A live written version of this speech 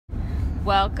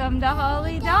Welcome to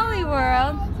Holly Dolly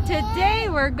World. Today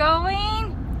we're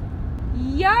going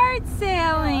yard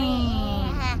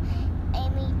sailing.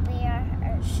 Amy Bear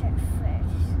first.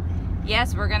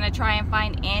 Yes, we're going to try and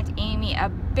find Aunt Amy a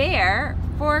bear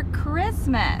for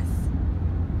Christmas.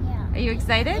 Yeah. Are you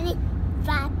excited? I need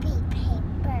wrapping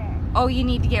paper. Oh, you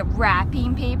need to get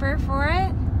wrapping paper for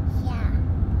it? Yeah.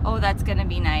 Oh, that's going to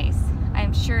be nice.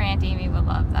 I'm sure Aunt Amy will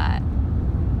love that.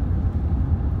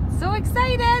 So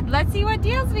excited! Let's see what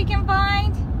deals we can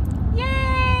find.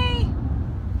 Yay!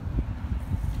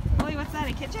 Holly, what's that,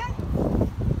 a kitchen?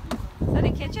 Is that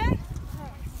a kitchen?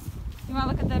 You want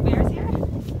to look at the bears here?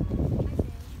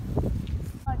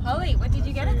 Holly, what did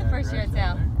you get at the first yard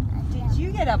sale? Did you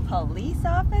get a police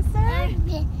officer?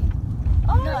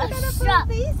 Oh, No, you got a stop.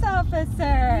 police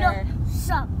officer. No,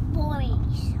 stop,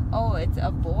 boys. Oh, it's a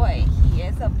boy. He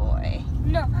is a boy.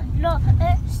 No,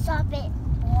 stop it,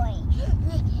 boy.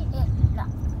 No,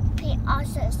 he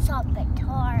also stop it,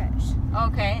 cars.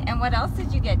 Okay, and what else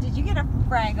did you get? Did you get a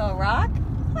Fraggle Rock?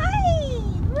 Hi!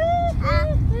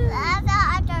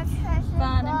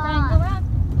 Fun and Fraggle Rock.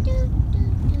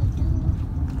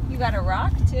 You got a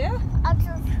rock too?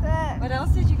 What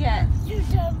else did you get?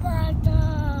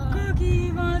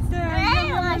 Cookie Monster! Yum,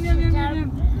 yum, yum, yum, yum.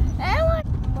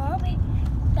 Mommy,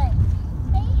 but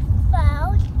they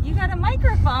found. You got a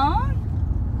microphone?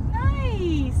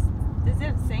 Nice! Does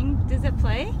it sing? Does it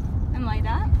play and light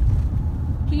up?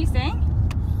 Can you sing?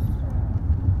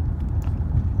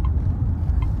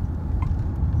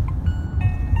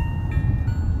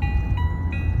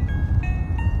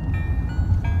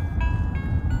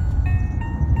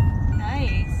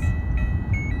 Nice.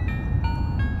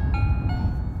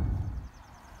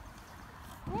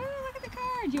 Whoa, look at the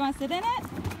car. Do you want to sit in it?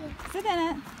 Sit in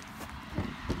it.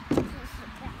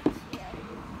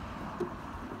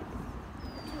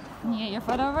 Can you get your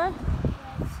foot over?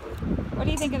 What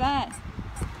do you think of that?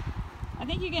 I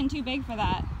think you're getting too big for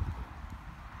that.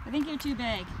 I think you're too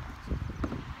big.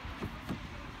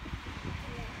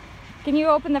 Can you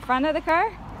open the front of the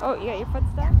car? Oh, you got your foot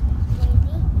stuck?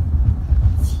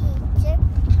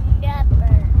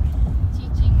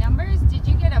 Teaching numbers? Did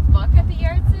you get a book at the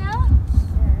yard sale?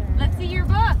 Let's see your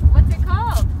book. What's it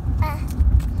called?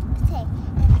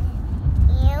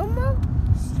 Animal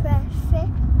Specific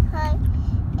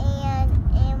and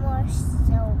Animal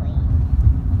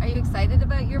Sewing. Are you excited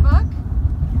about your book?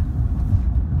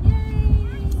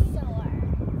 Yay!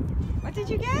 What did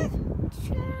you get?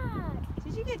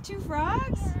 Did you get 2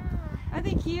 frogs? Yeah. Are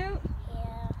they cute?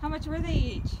 Yeah. How much were they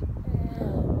each?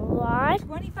 What?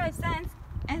 25 cents.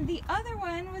 And the other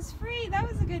one was free. That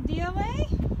was a good deal, eh?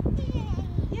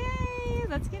 Yay!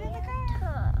 Let's get in the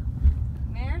car.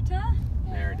 Merita?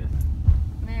 Meredith.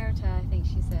 Merita, I think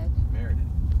she said. Meredith.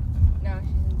 No,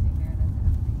 she didn't say Meredith. I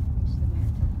don't think. I think she said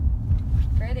Merita.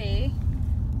 Pretty.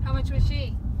 How much was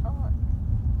she? Oh,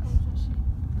 How much was she?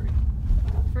 Free.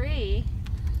 Free?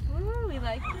 Ooh, we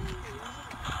like these.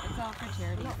 It's all for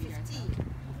charity.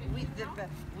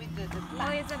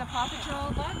 Holly, is it a Paw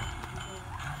Patrol book?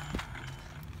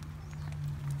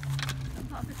 A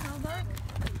Paw Patrol book?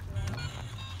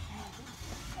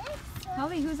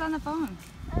 Holly, who's on the phone?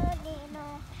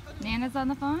 Nana's on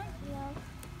the phone?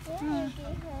 Do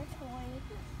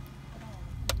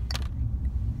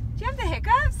you have the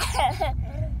hiccups?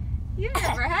 You've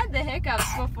never had the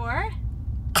hiccups before.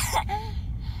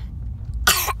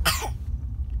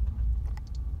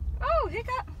 Oh,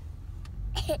 hiccup.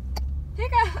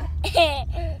 Hiccup.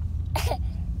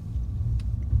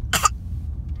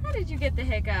 How did you get the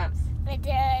hiccups?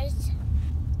 Because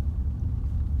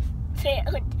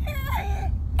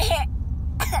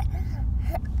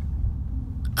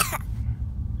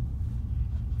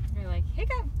You're like,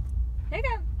 hiccup.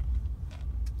 Hiccup.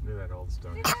 Look at that old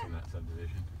stone house in that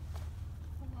subdivision.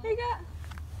 Hiccup.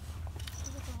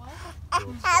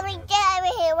 Every day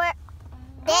we were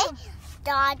they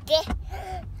started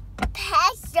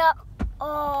pesto.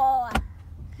 Oh,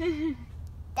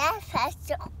 that's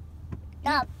pesto.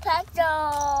 Not pesto.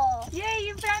 Yay,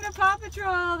 you found a Paw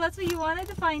Patrol. That's what you wanted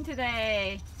to find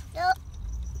today. No.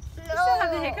 You still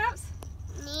have the hiccups?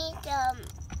 Need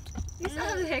You still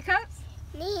have the hiccups?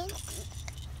 need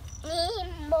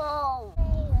more.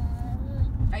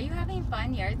 Are you having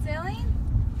fun yard sailing?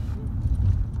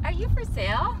 Are you for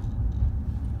sale?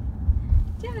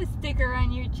 Do you have a sticker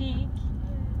on your cheek?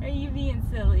 Are you being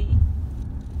silly?